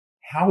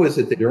How is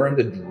it that during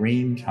the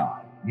dream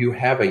time, you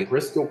have a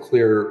crystal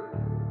clear,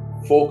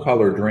 full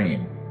color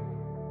dream,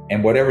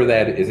 and whatever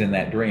that is in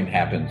that dream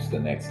happens the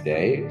next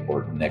day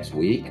or next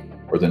week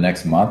or the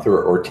next month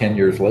or 10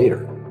 years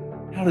later?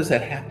 How does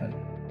that happen?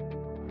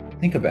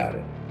 Think about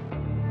it.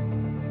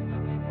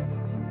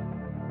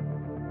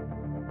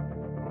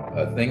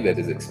 A thing that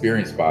is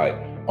experienced by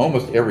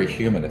almost every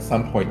human at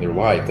some point in their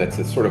life, that's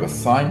a sort of a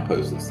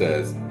signpost that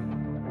says,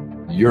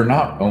 you're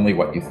not only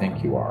what you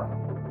think you are.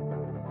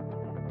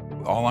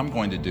 All I'm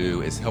going to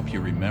do is help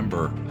you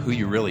remember who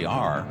you really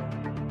are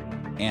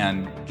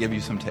and give you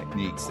some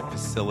techniques that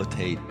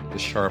facilitate the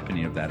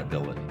sharpening of that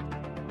ability.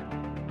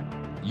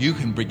 You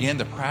can begin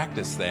to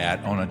practice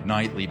that on a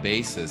nightly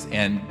basis,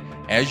 and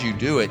as you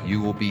do it, you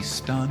will be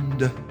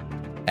stunned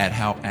at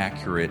how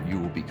accurate you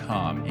will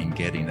become in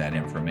getting that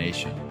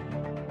information.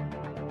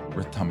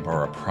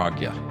 Ritambhara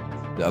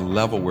Pragya, the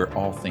level where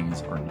all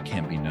things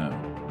can be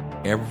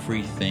known.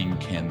 Everything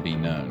can be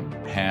known,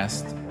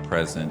 past,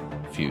 present,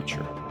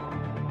 future.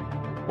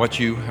 What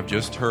you have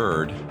just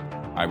heard,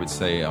 I would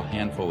say a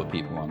handful of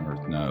people on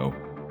Earth know,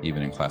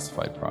 even in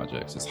classified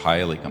projects. It's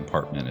highly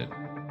compartmented.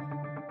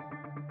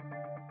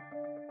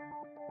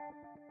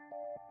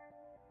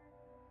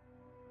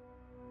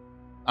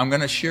 I'm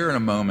going to share in a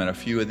moment a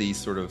few of these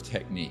sort of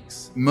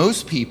techniques.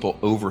 Most people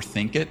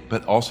overthink it,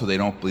 but also they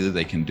don't believe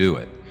they can do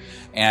it.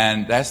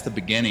 And that's the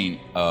beginning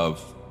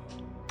of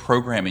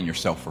programming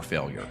yourself for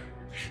failure.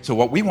 So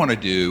what we want to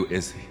do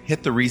is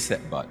hit the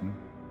reset button,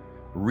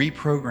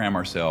 reprogram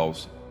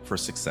ourselves for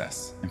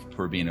success and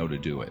for being able to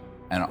do it.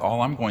 And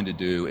all I'm going to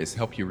do is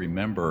help you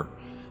remember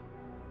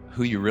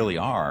who you really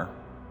are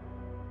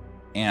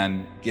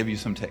and give you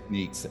some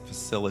techniques that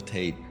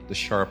facilitate the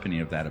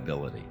sharpening of that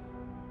ability.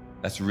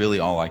 That's really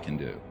all I can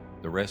do.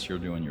 The rest you're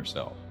doing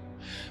yourself.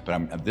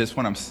 But this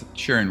one I'm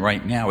sharing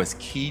right now is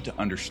key to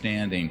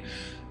understanding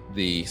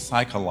the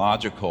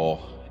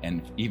psychological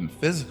and even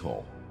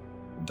physical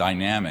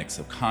dynamics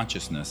of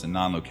consciousness and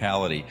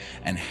non-locality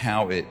and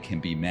how it can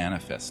be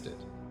manifested.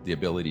 The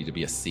ability to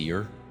be a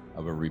seer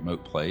of a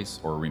remote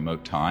place or a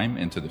remote time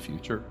into the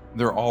future.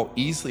 They're all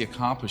easily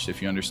accomplished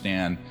if you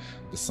understand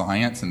the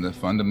science and the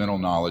fundamental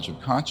knowledge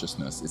of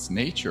consciousness, its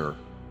nature.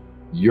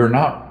 You're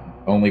not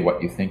only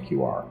what you think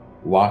you are,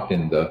 locked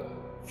in the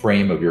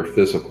frame of your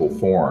physical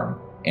form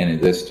and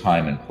in this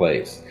time and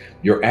place.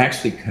 You're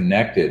actually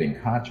connected in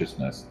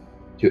consciousness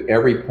to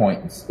every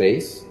point in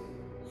space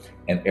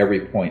and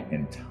every point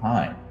in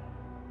time.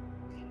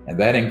 And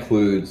that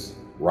includes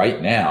right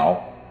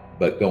now,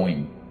 but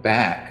going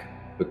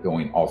back, but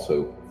going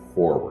also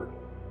forward,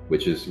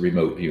 which is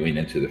remote viewing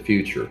into the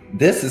future.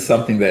 This is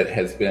something that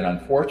has been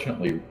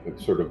unfortunately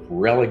sort of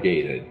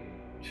relegated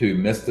to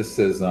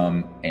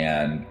mysticism,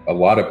 and a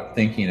lot of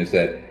thinking is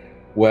that,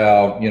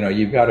 well,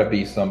 you've got to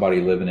be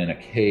somebody living in a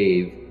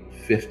cave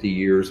 50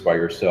 years by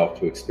yourself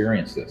to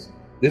experience this.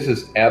 This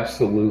is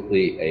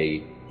absolutely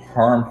a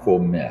harmful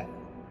myth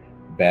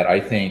that I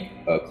think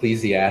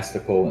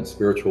ecclesiastical and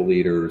spiritual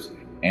leaders,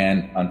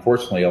 and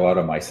unfortunately a lot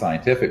of my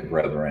scientific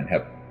brethren,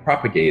 have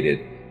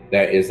propagated.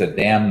 That is a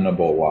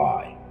damnable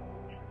lie.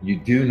 You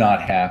do not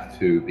have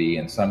to be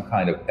in some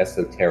kind of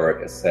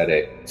esoteric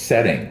ascetic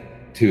setting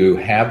to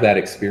have that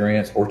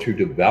experience or to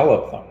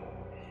develop them.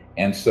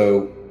 And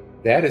so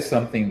that is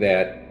something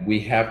that we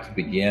have to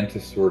begin to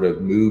sort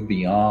of move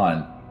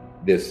beyond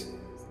this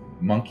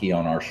monkey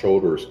on our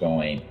shoulders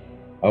going,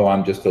 oh,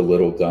 I'm just a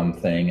little dumb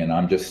thing and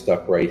I'm just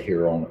stuck right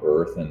here on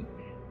Earth. And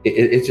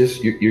it's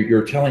just,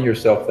 you're telling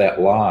yourself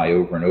that lie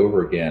over and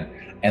over again.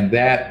 And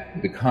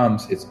that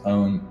becomes its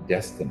own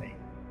destiny.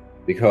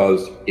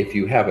 Because if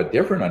you have a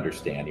different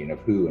understanding of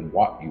who and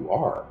what you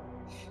are,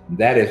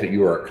 that is that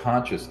you are a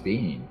conscious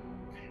being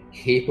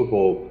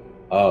capable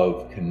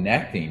of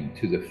connecting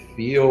to the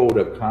field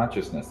of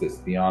consciousness that's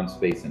beyond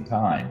space and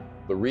time.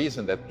 The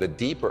reason that the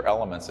deeper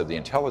elements of the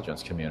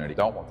intelligence community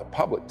don't want the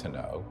public to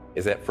know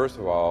is that, first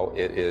of all,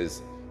 it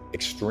is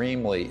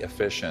extremely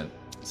efficient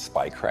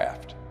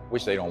spycraft,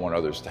 which they don't want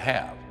others to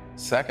have.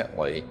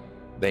 Secondly,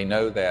 they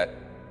know that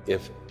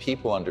if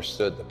people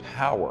understood the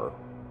power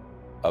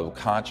of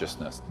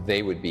consciousness,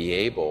 they would be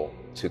able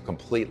to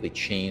completely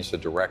change the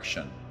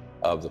direction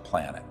of the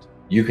planet.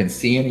 You can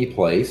see any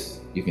place,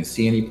 you can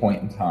see any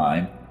point in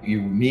time. You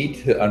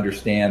need to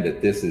understand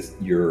that this is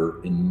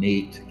your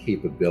innate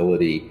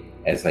capability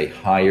as a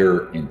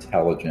higher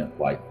intelligent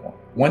life form.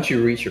 Once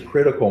you reach a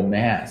critical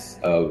mass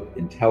of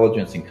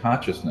intelligence and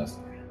consciousness,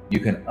 you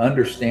can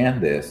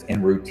understand this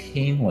and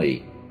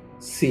routinely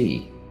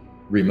see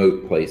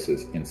remote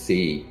places and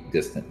see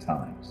distant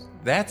times.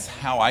 That's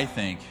how I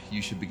think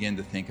you should begin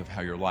to think of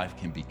how your life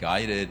can be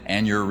guided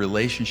and your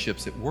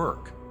relationships at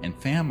work and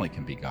family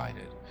can be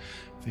guided.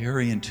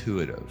 Very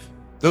intuitive.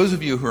 Those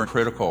of you who are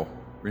critical,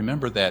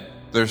 remember that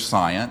there's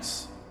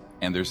science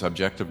and there's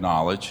objective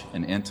knowledge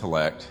and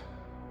intellect,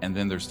 and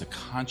then there's the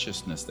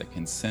consciousness that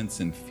can sense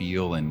and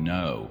feel and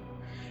know.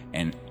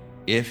 And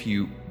if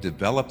you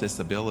develop this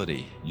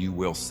ability, you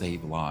will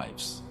save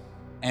lives.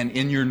 And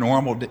in your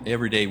normal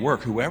everyday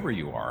work, whoever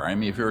you are, I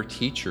mean, if you're a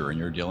teacher and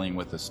you're dealing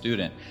with a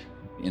student,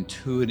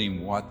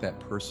 intuiting what that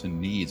person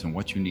needs and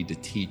what you need to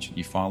teach.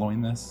 You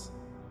following this?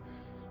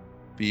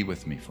 Be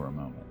with me for a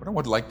moment. What I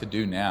would like to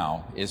do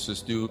now is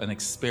just do an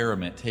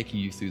experiment taking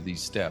you through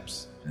these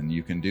steps, and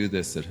you can do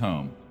this at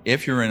home.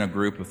 If you're in a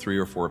group of 3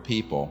 or 4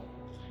 people,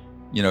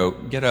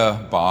 get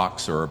a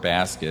box or a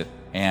basket,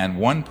 and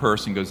one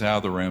person goes out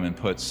of the room and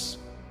puts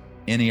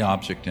any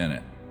object in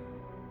it,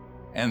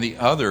 and the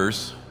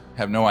others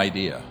have no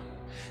idea.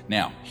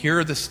 Now, here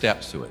are the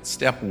steps to it.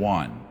 Step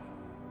 1,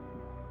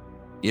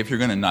 if you're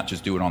going to not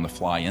just do it on the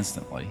fly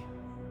instantly,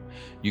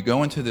 you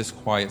go into this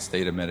quiet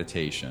state of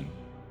meditation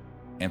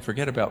and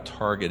forget about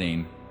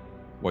targeting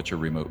what you're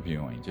remote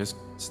viewing. Just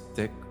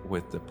stick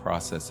with the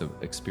process of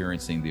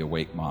experiencing the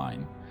awake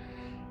mind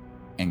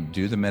and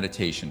do the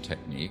meditation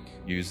technique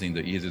using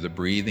either the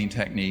breathing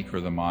technique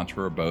or the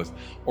mantra or both,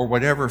 or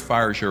whatever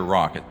fires your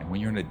rocket. And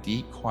when you're in a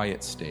deep,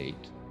 quiet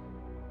state,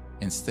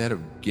 instead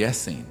of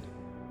guessing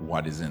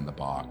what is in the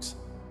box,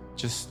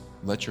 just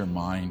let your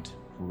mind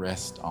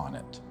rest on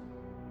it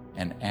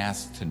and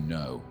ask to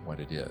know what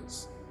it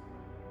is.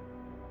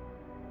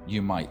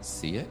 You might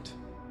see it,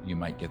 you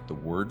might get the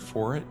word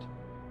for it,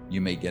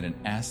 you may get an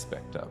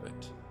aspect of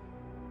it.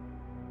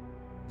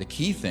 The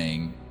key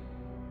thing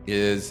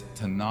is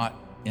to not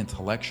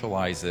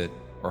intellectualize it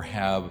or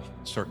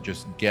start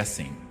just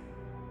guessing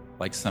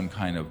like some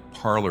kind of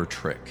parlor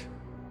trick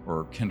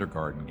or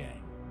kindergarten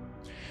game.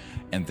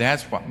 And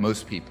that's what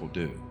most people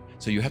do.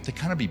 So you have to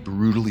kind of be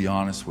brutally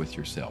honest with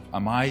yourself.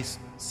 Am I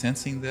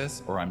sensing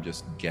this, or I'm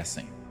just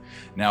guessing?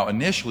 Now,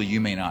 initially, you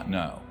may not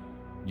know.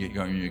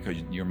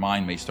 Your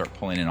mind may start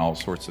pulling in all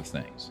sorts of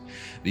things.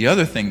 The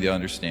other thing to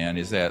understand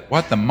is that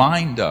what the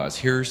mind does,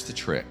 here's the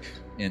trick,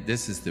 and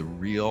this is the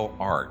real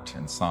art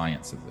and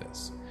science of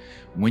this.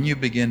 When you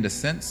begin to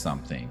sense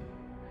something,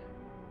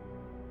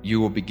 you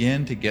will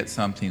begin to get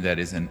something that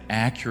is an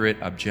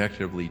accurate,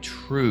 objectively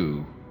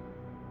true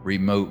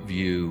remote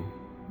view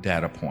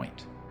data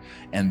point.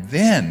 And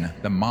then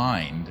the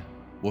mind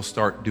will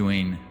start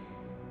doing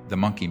the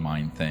monkey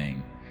mind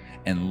thing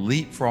and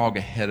leapfrog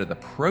ahead of the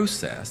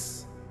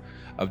process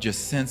of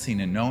just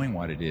sensing and knowing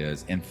what it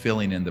is and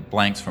filling in the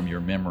blanks from your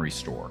memory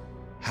store.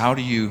 How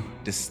do you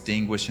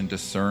distinguish and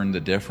discern the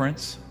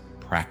difference?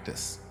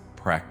 Practice.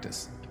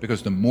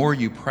 Because the more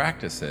you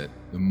practice it,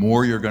 the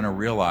more you're going to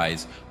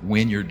realize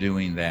when you're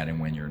doing that and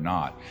when you're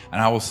not.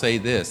 And I will say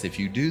this, if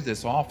you do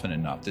this often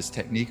enough, this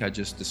technique I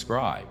just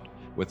described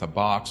with a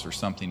box or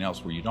something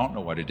else where you don't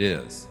know what it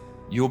is,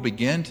 you'll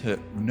begin to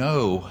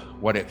know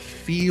what it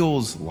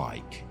feels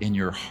like in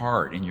your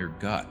heart, in your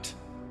gut,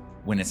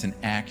 when it's an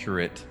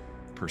accurate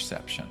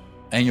perception.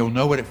 And you'll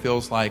know what it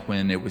feels like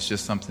when it was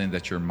just something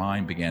that your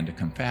mind began to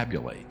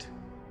confabulate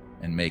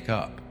and make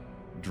up.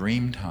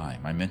 Dream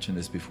time. I mentioned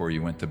this before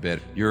you went to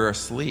bed. You're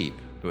asleep,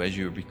 but as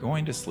you're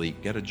going to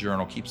sleep, get a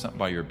journal, keep something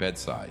by your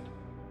bedside,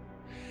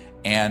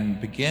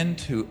 and begin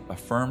to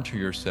affirm to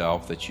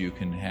yourself that you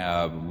can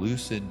have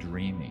lucid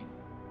dreaming,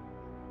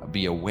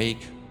 be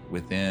awake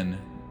within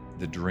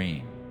the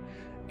dream,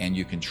 and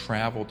you can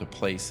travel to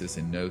places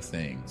and know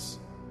things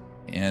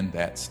in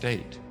that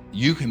state.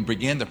 You can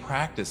begin to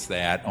practice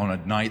that on a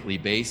nightly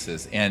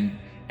basis, and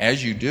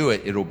as you do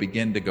it, it'll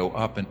begin to go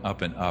up and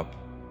up and up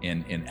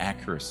in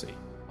accuracy.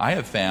 I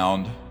have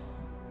found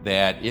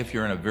that if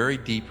you're in a very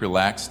deep,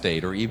 relaxed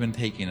state, or even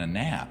taking a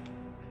nap,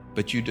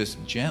 but you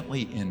just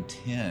gently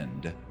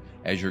intend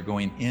as you're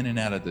going in and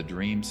out of the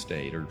dream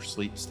state or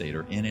sleep state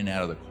or in and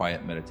out of the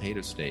quiet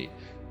meditative state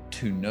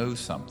to know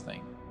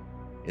something.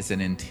 It's an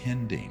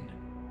intending.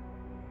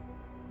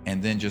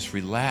 And then just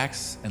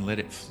relax and let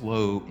it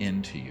flow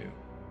into you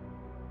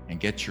and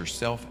get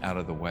yourself out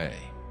of the way.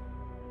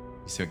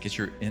 So get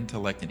your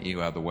intellect and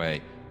ego out of the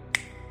way.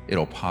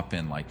 It'll pop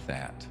in like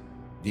that.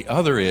 The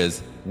other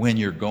is when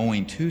you're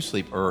going to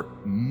sleep, or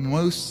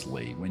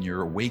mostly when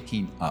you're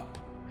waking up.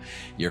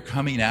 You're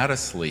coming out of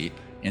sleep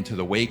into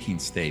the waking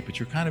state, but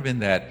you're kind of in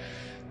that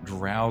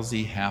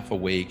drowsy, half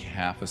awake,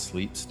 half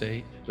asleep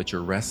state, but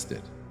you're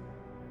rested.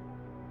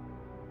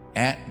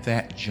 At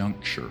that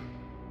juncture,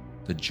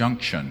 the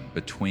junction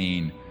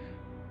between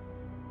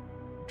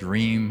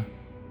dream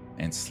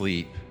and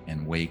sleep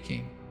and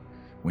waking,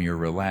 when you're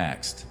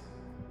relaxed,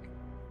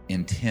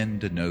 intend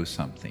to know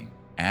something,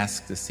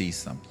 ask to see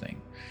something,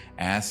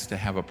 ask to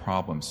have a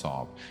problem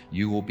solved.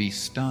 You will be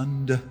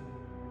stunned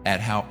at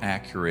how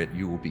accurate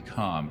you will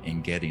become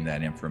in getting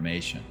that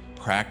information.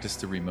 Practice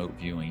the remote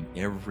viewing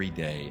every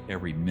day,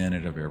 every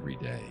minute of every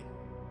day.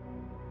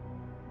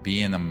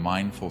 Be in a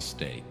mindful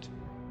state.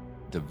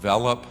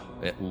 Develop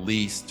at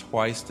least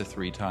 2 to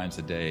 3 times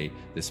a day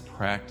this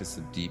practice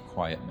of deep,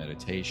 quiet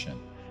meditation,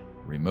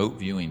 remote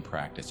viewing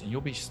practice, and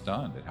you'll be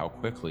stunned at how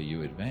quickly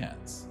you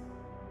advance.